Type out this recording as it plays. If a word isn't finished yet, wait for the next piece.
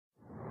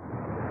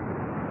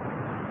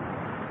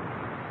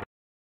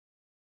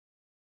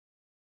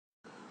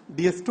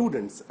Dear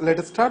students, let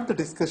us start the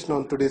discussion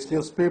on today's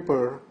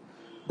newspaper,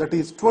 that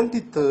is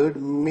 23rd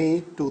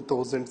May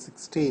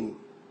 2016.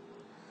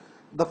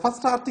 The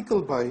first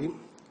article by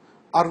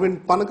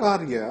Arvind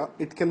Panagaria,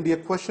 it can be a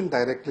question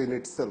directly in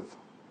itself.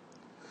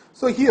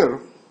 So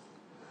here,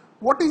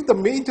 what is the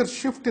major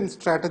shift in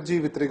strategy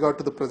with regard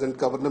to the present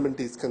government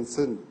is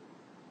concerned?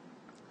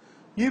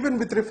 Even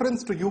with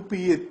reference to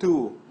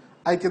UPA2,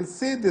 I can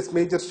say this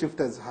major shift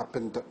has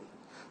happened.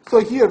 So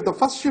here, the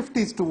first shift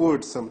is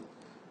towards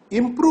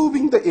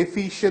improving the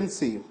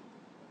efficiency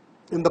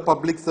in the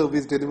public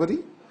service delivery,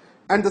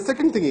 and the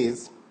second thing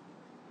is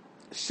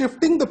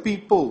shifting the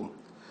people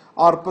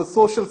or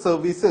social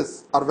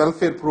services or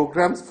welfare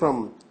programs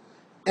from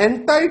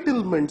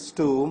entitlements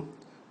to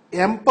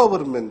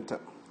empowerment.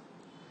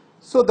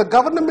 So the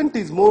government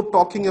is more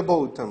talking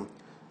about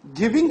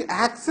giving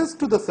access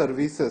to the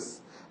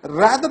services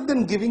rather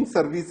than giving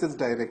services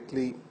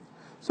directly.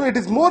 So it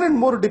is more and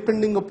more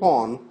depending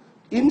upon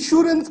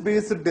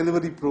insurance-based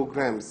delivery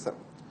programs.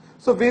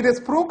 So various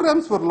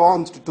programs were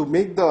launched to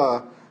make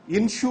the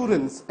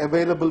insurance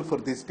available for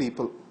these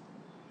people.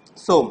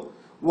 So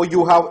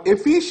you have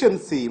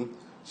efficiency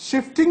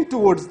shifting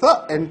towards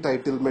the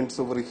entitlements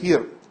over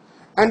here.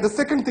 And the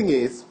second thing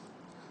is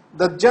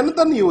the Jan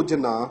Dhan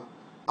Yojana,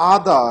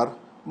 Aadhaar,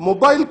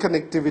 mobile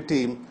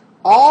connectivity,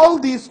 all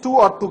these two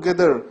are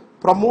together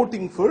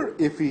promoting for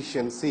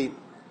efficiency.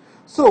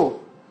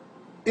 So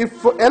if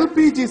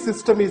LPG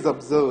system is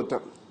observed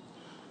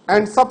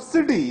and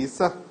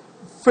subsidies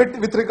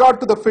with regard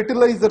to the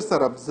fertilizers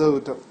are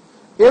observed,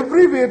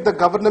 everywhere the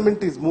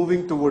government is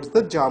moving towards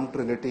the Jam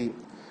Trinity.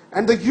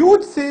 And the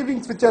huge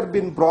savings which are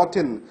being brought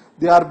in,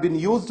 they are being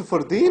used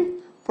for the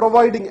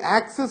providing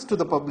access to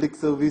the public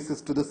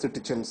services to the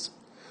citizens.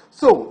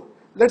 So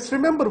let's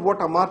remember what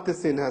Amartya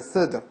Sen has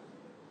said.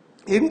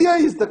 India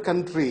is the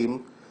country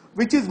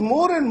which is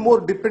more and more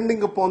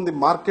depending upon the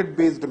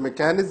market-based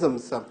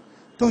mechanisms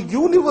to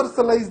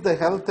universalize the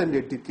health and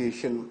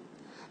education.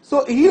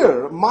 So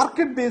here,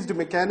 market-based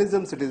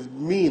mechanisms, it is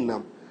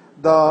mean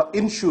the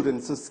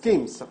insurance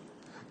schemes.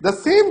 The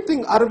same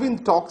thing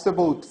Arvind talks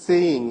about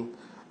saying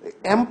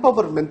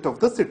empowerment of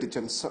the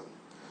citizens.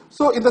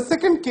 So in the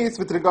second case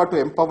with regard to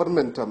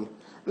empowerment,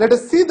 let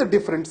us see the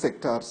different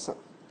sectors.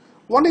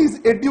 One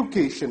is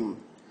education.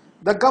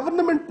 The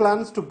government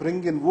plans to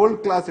bring in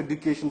world-class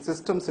education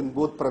systems in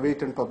both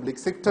private and public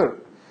sector.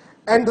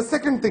 And the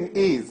second thing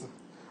is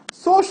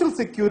social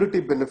security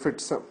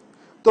benefits. So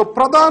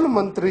Pradhan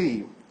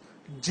Mantri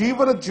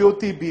Jeevan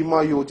Jyoti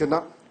Bima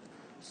Yojana,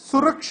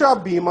 Suraksha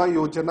Bima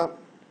Yojana,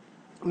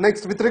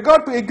 next with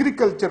regard to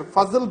agriculture,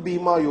 Fasal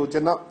Bima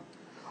Yojana,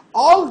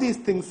 all these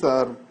things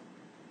are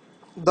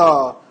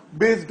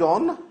based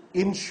on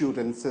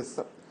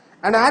insurances.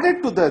 And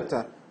added to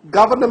that,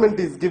 government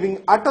is giving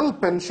Atal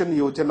Pension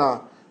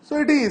Yojana. So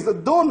it is,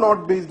 though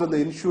not based on the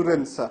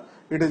insurance,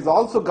 it is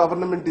also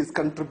government is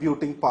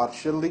contributing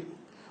partially.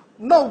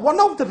 Now, one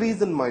of the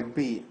reason might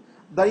be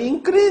the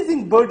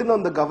increasing burden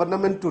on the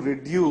government to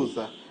reduce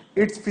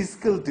its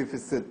fiscal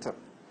deficit.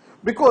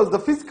 Because the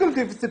fiscal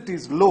deficit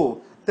is low,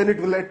 then it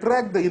will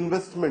attract the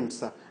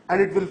investments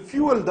and it will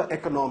fuel the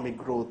economic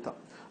growth.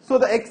 So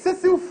the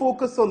excessive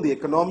focus on the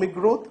economic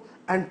growth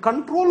and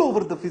control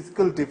over the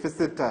fiscal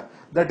deficit,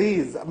 that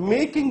is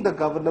making the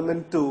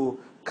government to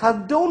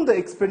cut down the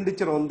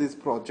expenditure on these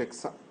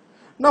projects.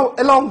 Now,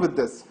 along with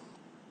this,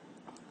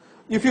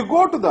 if you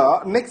go to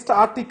the next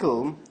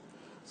article,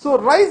 so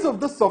rise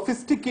of the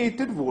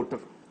sophisticated voter.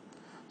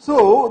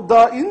 So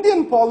the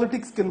Indian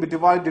politics can be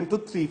divided into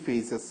three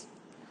phases.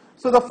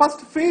 So the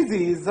first phase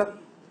is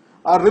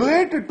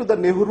related to the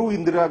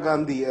Nehru-Indira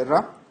Gandhi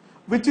era,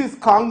 which is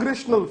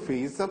congressional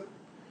phase.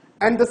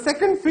 And the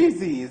second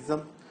phase is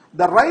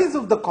the rise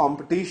of the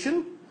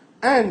competition.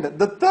 And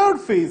the third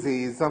phase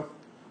is,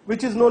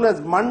 which is known as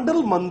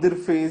Mandal Mandir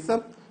phase.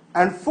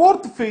 And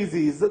fourth phase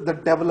is the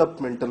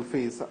developmental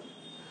phase.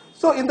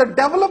 So in the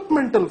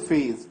developmental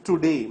phase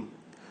today,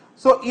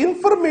 so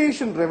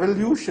information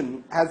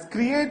revolution has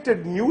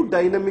created new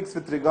dynamics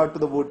with regard to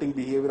the voting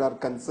behavior are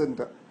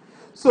concerned.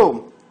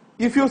 So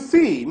if you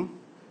see,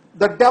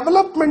 the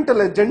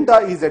developmental agenda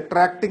is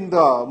attracting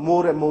the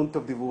more amount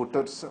of the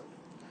voters.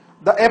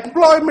 The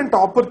employment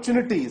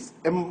opportunities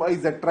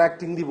is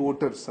attracting the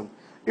voters.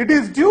 It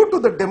is due to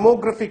the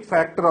demographic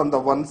factor on the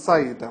one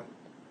side.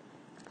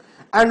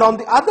 And on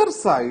the other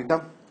side,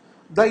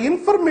 the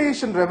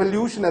information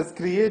revolution has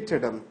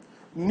created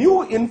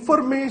new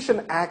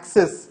information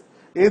access,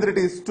 either it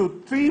is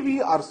to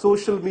TV or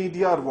social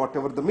media or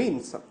whatever the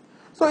means.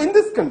 So in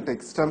this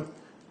context,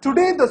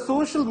 today the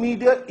social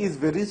media is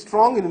very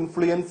strong in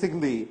influencing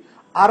the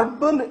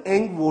urban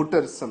young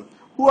voters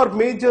who are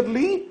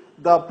majorly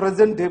the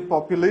present day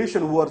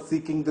population who are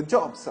seeking the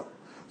jobs.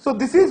 So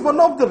this is one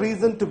of the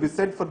reasons to be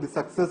said for the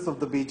success of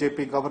the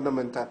BJP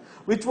government,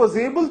 which was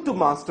able to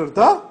master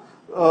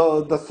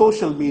the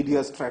social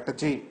media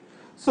strategy.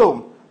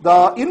 So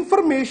the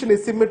information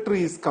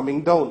asymmetry is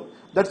coming down.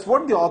 That's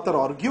what the author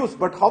argues.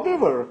 But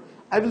however,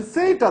 I will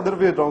say it other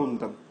way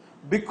around.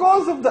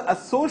 Because of the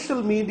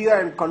social media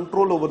and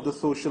control over the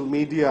social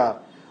media,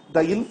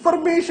 the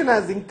information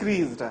has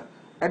increased.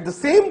 At the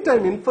same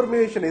time,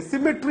 information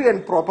asymmetry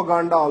and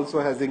propaganda also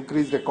has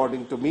increased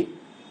according to me.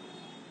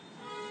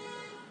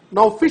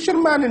 Now,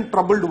 fishermen in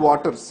troubled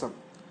waters.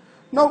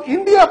 Now,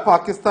 India,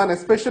 Pakistan,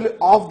 especially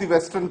off the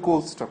western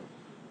coast,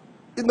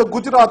 in the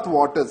Gujarat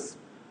waters,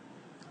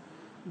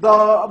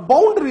 the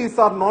boundaries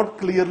are not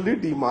clearly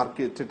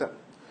demarcated.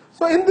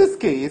 So, in this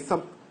case,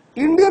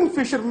 Indian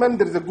fishermen,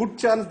 there is a good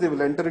chance they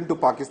will enter into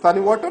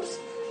Pakistani waters,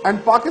 and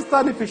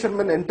Pakistani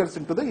fishermen enters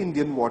into the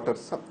Indian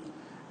waters.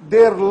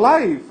 Their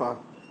life,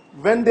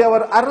 when they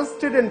were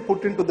arrested and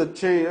put into the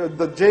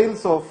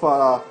jails of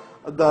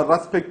the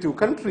respective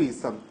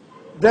countries,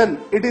 then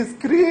it is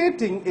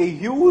creating a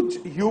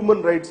huge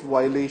human rights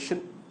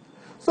violation.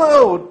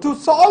 So, to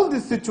solve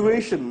this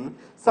situation,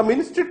 some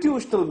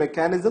institutional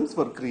mechanisms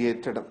were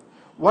created.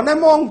 One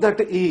among that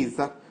is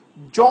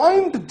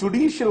Joint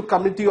Judicial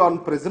Committee on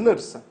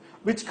Prisoners,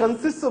 which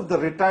consists of the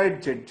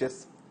retired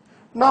judges.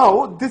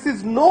 Now, this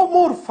is no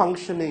more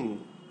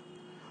functioning.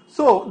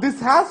 So, this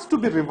has to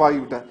be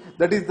revived.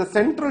 That is the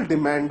central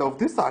demand of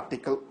this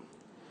article.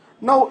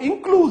 Now,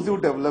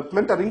 inclusive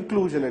development or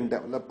inclusion and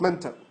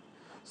development.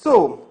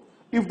 So,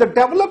 if the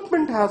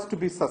development has to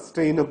be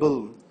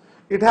sustainable,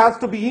 it has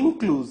to be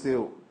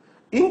inclusive.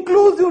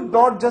 Inclusive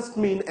not just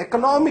mean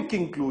economic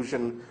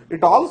inclusion,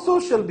 it also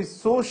shall be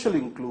social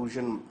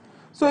inclusion.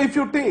 So, if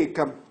you take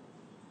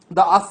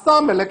the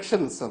Assam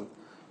elections,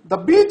 the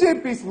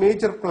BJP's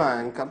major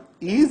plank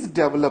is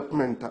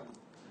development,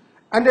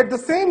 and at the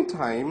same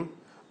time,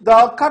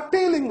 the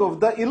curtailing of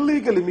the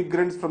illegal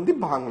immigrants from the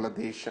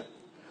Bangladesh.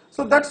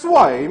 So that's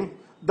why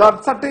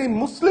the certain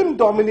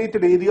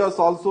Muslim-dominated areas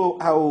also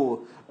have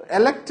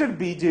elected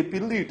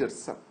BJP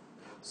leaders.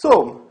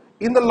 So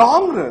in the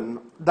long run,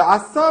 the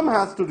Assam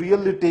has to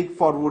really take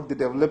forward the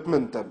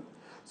development.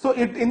 So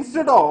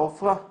instead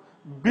of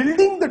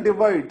building the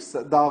divides,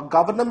 the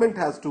government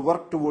has to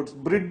work towards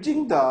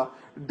bridging the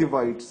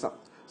divides.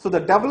 So the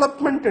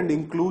development and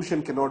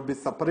inclusion cannot be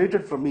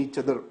separated from each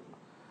other.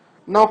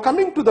 Now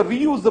coming to the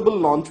reusable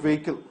launch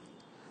vehicle.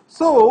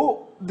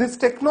 So this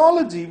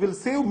technology will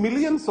save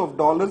millions of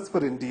dollars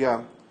for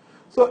India.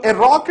 So a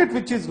rocket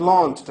which is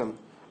launched,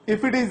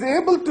 if it is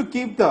able to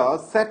keep the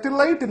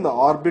satellite in the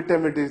orbit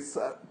and it is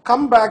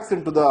come back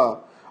onto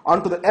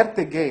the earth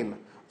again,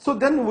 so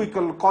then we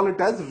can call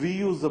it as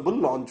reusable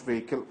launch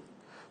vehicle.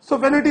 So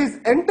when it is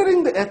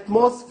entering the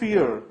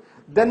atmosphere,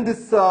 then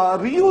this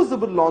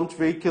reusable launch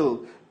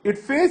vehicle, it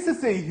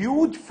faces a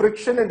huge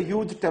friction and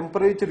huge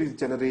temperature is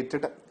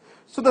generated.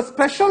 So the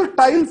special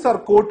tiles are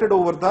coated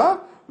over the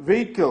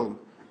vehicle,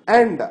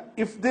 and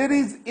if there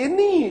is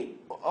any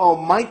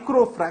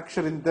micro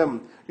fracture in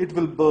them, it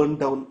will burn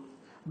down.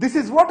 This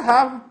is what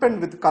happened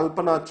with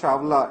Kalpana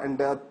Chawla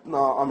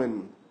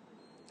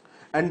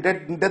and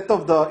death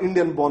of the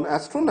Indian-born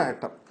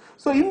astronaut.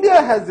 So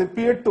India has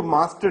appeared to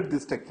master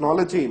this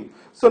technology.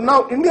 So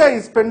now India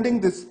is spending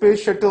this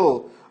space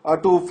shuttle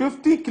to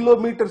 50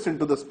 kilometers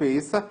into the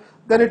space.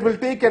 Then it will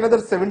take another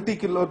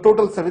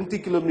total 70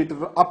 kilometers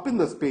up in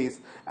the space,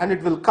 and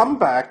it will come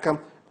back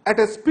at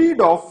a speed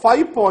of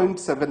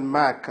 5.7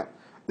 Mach.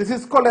 This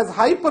is called as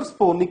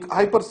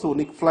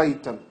hypersonic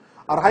flight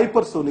or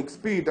hypersonic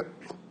speed.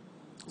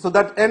 So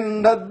that,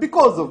 and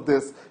because of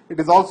this, it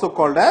is also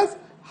called as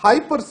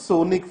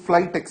hypersonic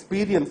flight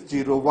experience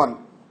 01.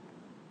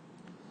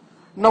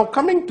 Now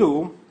coming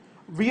to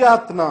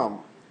Vietnam.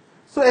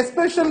 So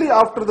especially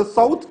after the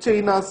South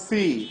China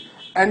Sea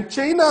and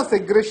China's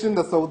aggression in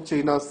the South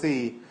China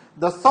Sea,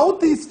 the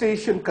Southeast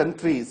Asian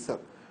countries,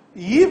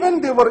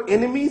 even they were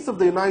enemies of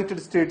the United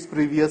States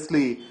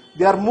previously,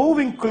 they are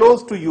moving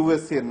close to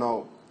USA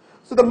now.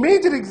 So the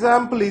major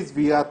example is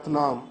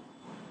Vietnam.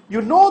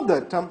 You know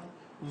that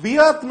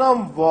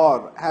Vietnam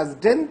War has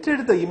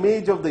dented the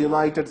image of the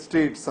United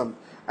States,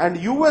 and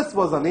US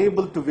was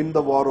unable to win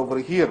the war over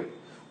here.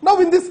 Now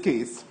in this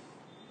case,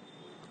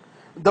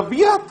 the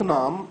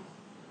Vietnam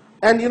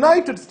and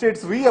United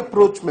States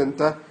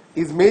reapproachment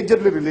is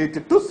majorly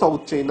related to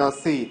South China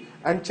Sea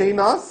and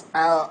China's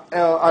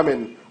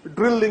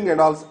drilling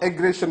and also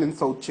aggression in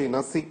South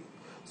China Sea.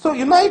 So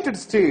United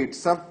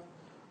States,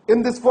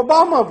 in this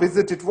Obama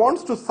visit, it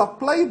wants to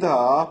supply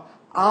the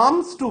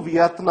arms to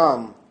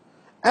Vietnam,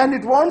 and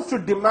it wants to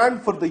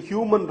demand for the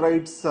human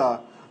rights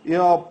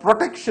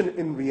protection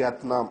in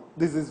Vietnam.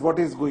 This is what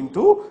is going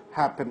to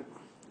happen.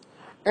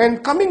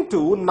 And coming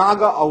to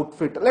Naga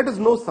outfit, let us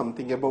know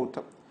something about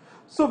it.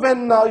 So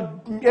when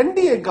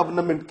NDA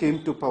government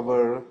came to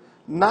power,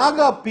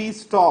 Naga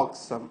peace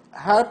talks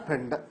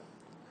happened.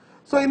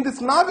 So in this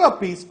Naga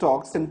peace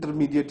talks,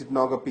 intermediate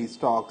Naga peace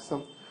talks,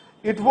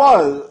 it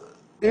was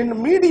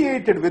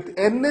mediated with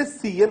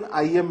NSC and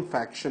IM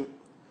faction.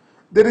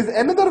 There is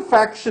another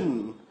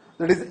faction,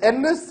 that is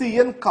NSC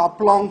and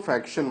Kaplong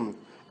faction.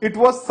 It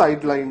was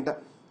sidelined.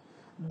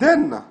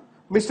 Then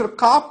Mr.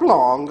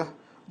 Kaplong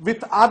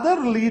with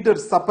other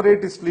leaders,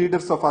 separatist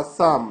leaders of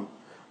Assam,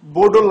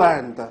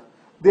 Bodoland,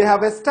 they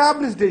have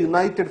established a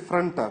united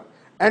front,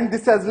 and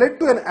this has led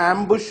to an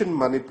ambush in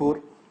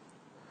Manipur.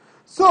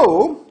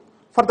 So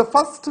For the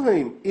first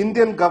time,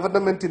 Indian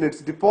government in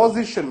its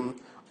deposition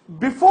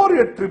before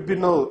a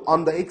tribunal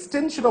on the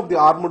extension of the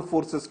Armed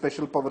Forces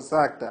Special Powers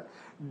Act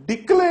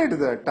declared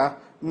that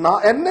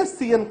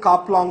NSC and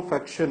Kaplong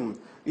faction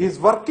is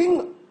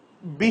working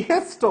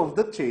behest of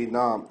the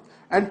China,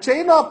 and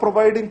China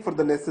providing for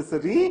the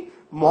necessary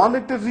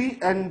monetary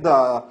and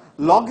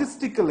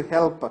logistical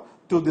help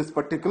to this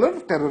particular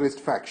terrorist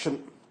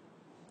faction.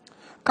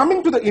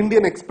 Coming to the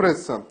Indian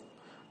Express,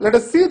 let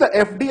us see the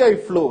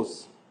FDI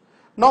flows.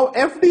 Now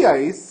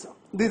FDIs,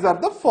 these are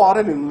the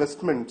foreign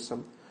investments.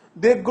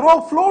 They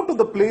flow to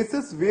the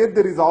places where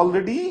there is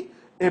already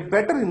a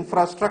better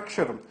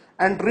infrastructure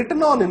and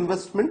return on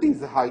investment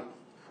is high.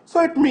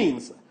 So it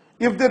means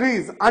if there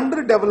is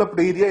underdeveloped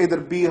area,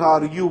 either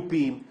Bihar,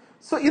 UP,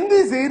 so in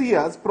these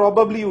areas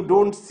probably you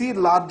don't see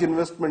large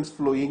investments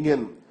flowing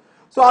in.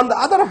 So on the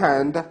other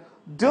hand,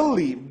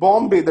 Delhi,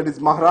 Bombay, that is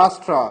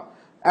Maharashtra,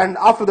 and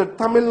after that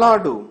Tamil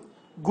Nadu,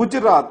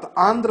 Gujarat,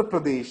 Andhra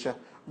Pradesh,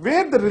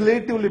 where the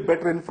relatively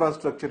better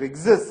infrastructure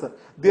exists,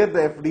 there the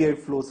FDI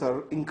flows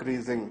are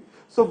increasing.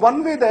 So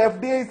one way the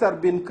FDIs are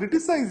being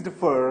criticized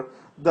for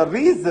the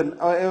reason,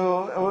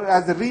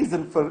 as a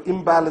reason for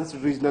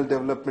imbalanced regional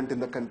development in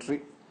the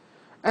country.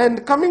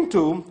 And coming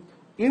to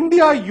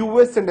India,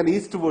 US and an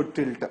eastward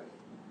tilt.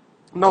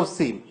 Now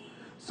see,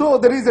 so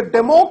there is a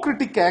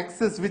democratic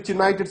axis which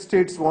United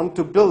States want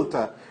to build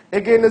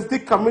against the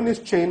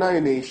communist China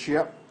in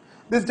Asia.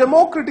 This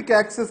democratic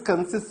axis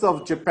consists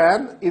of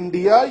Japan,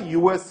 India,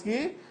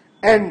 USA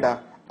and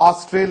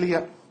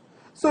Australia.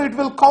 So it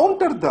will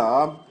counter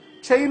the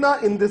China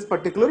in this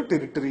particular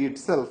territory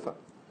itself.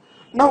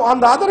 Now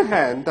on the other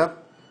hand,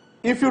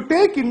 if you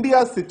take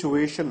India's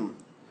situation,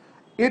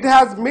 it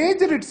has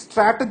majored its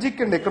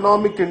strategic and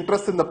economic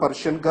interests in the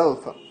Persian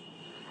Gulf.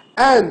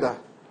 And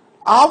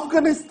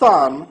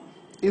Afghanistan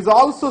is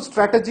also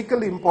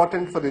strategically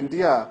important for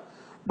India,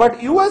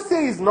 but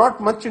USA is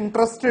not much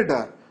interested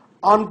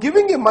on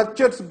giving a much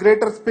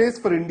greater space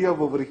for India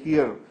over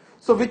here,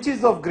 so which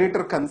is of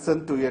greater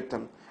concern to it.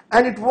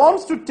 And it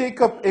wants to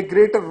take up a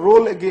greater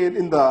role again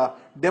in the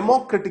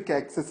democratic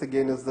axis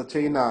against the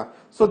China.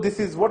 So this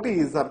is what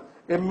is a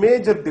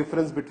major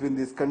difference between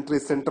these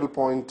countries' central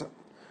point.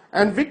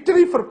 And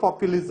victory for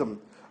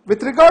populism.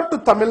 With regard to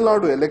Tamil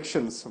Nadu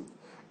elections,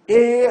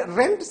 a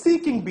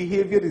rent-seeking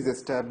behavior is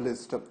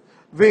established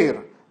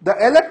where the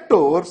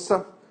electors,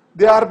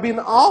 they are being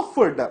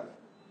offered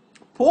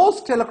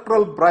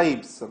post-electoral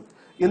bribes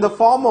in the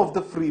form of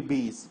the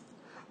freebies.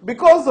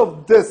 Because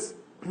of this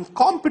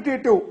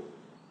competitive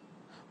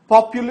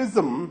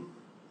populism,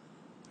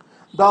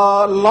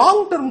 the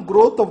long-term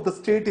growth of the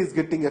state is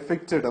getting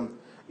affected.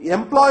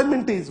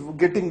 Employment is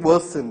getting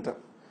worsened.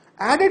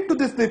 Added to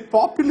this, the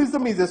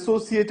populism is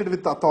associated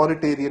with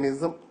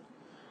authoritarianism.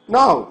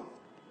 Now,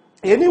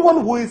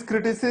 anyone who is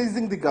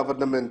criticizing the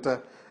government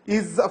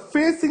is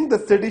facing the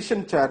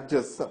sedition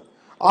charges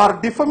or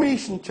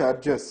defamation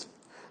charges.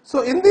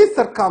 So in these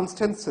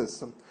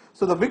circumstances,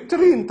 so the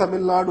victory in Tamil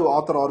Nadu,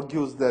 author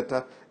argues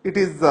that it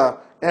is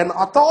an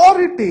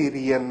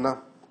authoritarian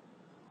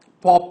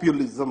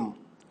populism.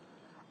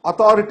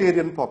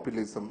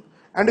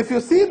 And if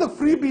you see the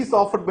freebies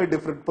offered by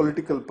different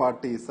political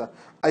parties,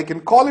 I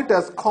can call it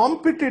as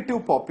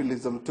competitive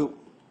populism too.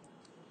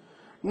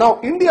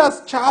 Now,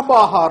 India's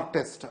Chabahar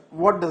test,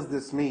 what does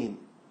this mean?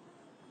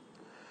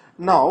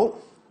 Now,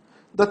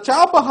 the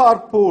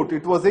Chabahar port,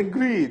 it was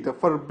agreed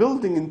for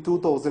building in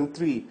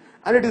 2003,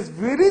 and it is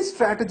very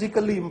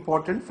strategically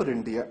important for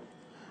India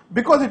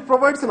because it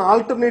provides an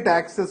alternate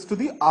access to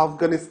the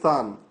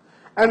Afghanistan.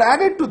 And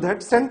added to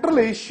that, Central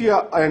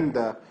Asia and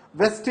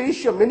West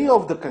Asia, many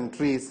of the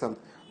countries,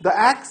 the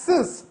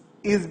access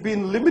is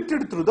being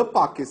limited through the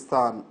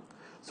Pakistan.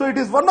 So it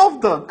is one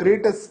of the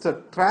greatest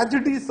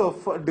tragedies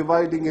of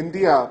dividing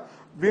India,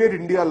 where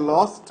India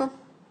lost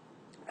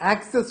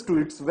access to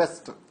its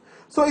west.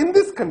 So in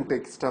this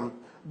context,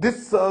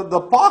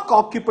 the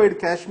Pak-occupied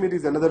Kashmir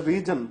is another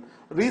reason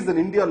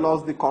India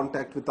lost the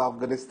contact with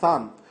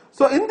Afghanistan.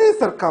 So in these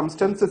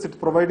circumstances, it's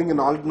providing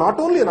not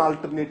only an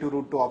alternative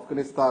route to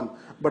Afghanistan,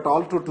 but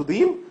also to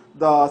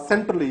the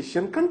Central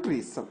Asian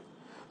countries.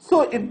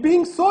 So it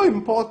being so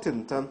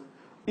important,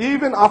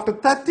 even after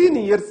 13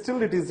 years,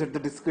 still it is at the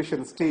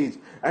discussion stage,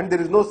 and there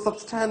is no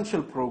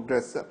substantial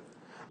progress.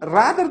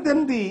 Rather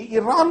than the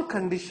Iran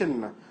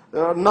condition,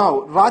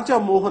 now Raja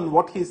Mohan,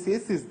 what he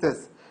says is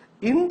this: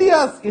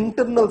 India's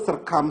internal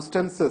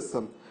circumstances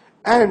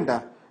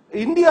and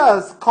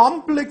India's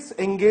complex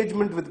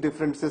engagement with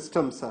different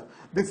systems,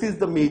 this is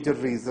the major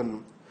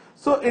reason.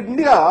 So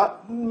India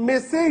may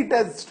say it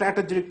as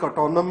strategic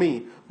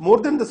autonomy. More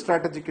than the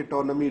strategic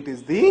autonomy, it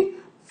is the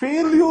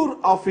failure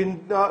of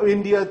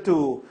India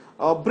to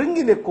bring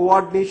in a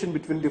coordination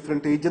between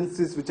different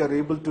agencies which are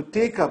able to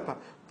take up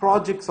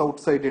projects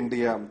outside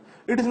India.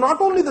 It is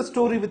not only the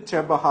story with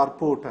Chabahar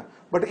port,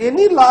 but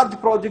any large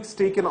projects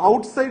taken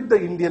outside the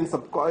Indian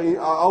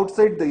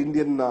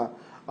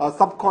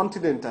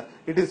subcontinent,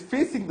 it is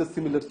facing the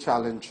similar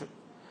challenge.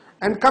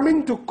 And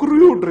coming to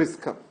crude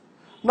risk.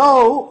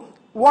 Now,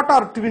 what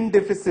are twin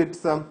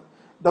deficits?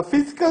 the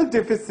fiscal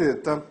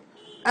deficit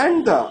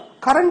and the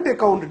current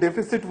account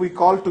deficit we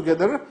call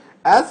together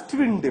as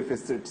twin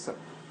deficits.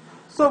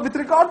 So with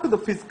regard to the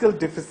fiscal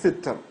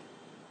deficit,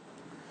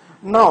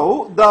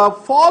 now the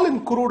fall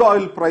in crude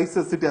oil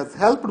prices, it has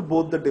helped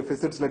both the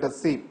deficits. Let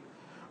us see.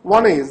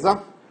 One is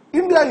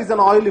India is an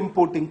oil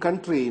importing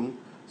country,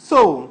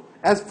 so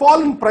as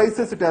fall in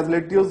prices, it has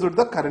reduced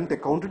the current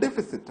account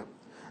deficit.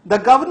 The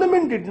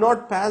government did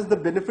not pass the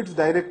benefits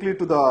directly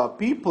to the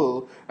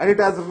people, and it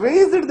has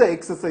raised the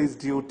excise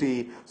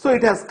duty, so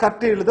it has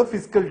curtailed the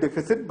fiscal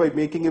deficit by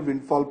making a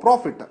windfall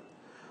profit.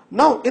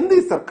 Now in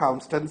these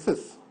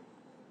circumstances,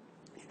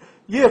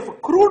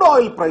 if crude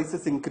oil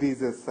prices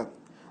increases,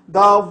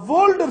 the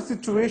world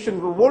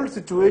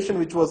situation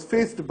which was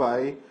faced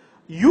by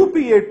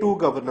UPA2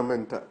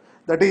 government,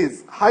 that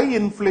is high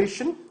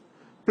inflation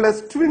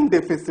plus twin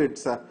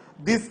deficits,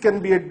 this can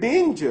be a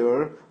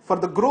danger for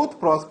the growth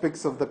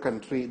prospects of the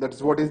country. That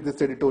is what is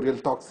this editorial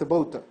talks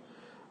about.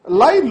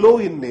 Lie low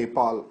in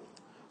Nepal.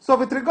 So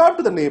with regard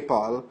to the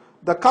Nepal,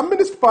 the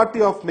Communist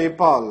Party of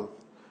Nepal,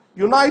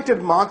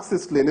 United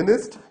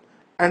Marxist-Leninist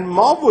and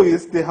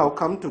Maoist, they have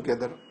come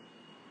together.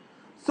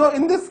 So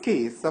in this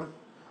case,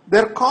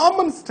 their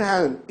common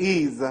stand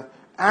is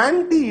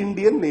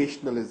anti-Indian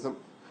nationalism,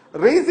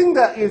 raising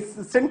the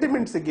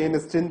sentiments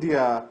against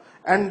India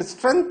and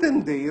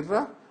strengthen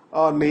their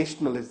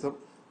nationalism.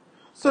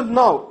 So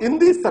now, in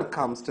these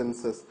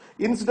circumstances,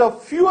 instead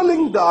of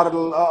fueling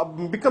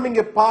becoming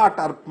a part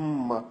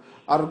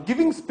or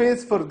giving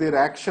space for their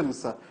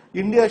actions,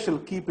 India shall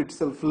keep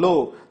itself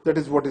low. That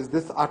is what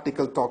this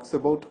article talks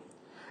about.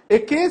 A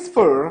case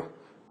for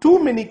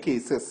too many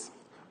cases.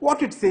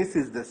 What it says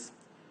is this.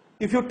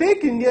 If you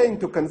take India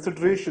into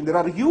consideration, there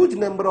are a huge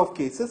number of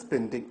cases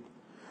pending.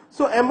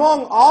 So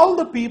among all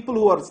the people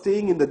who are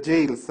staying in the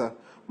jails,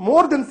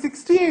 more than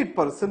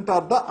 68%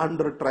 are the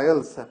under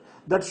trials.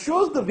 That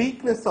shows the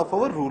weakness of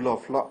our rule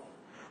of law.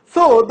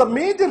 So the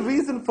major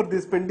reason for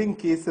these pending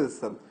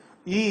cases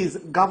is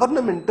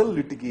governmental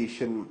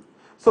litigation.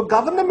 So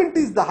government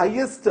is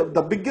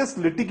the biggest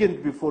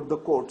litigant before the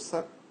courts.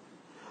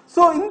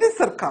 So in these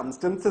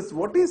circumstances,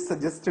 what is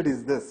suggested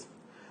is this.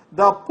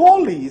 The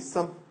police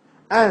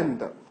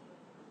and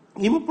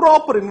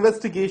improper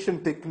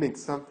investigation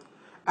techniques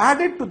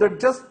added to that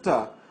just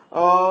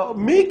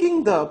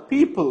making the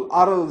people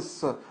or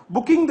else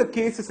booking the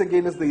cases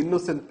against the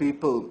innocent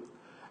people,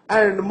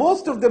 and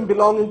most of them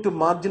belonging to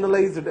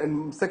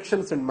marginalized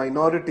sections and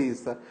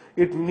minorities,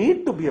 it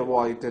need to be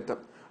avoided.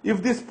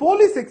 If these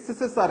police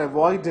excesses are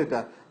avoided,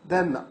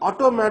 then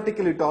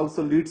automatically it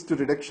also leads to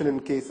reduction in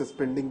cases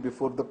pending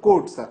before the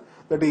courts.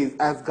 That is,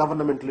 as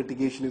government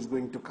litigation is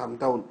going to come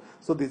down.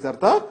 So these are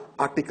the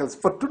articles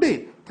for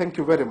today. Thank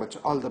you very much.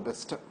 All the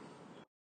best.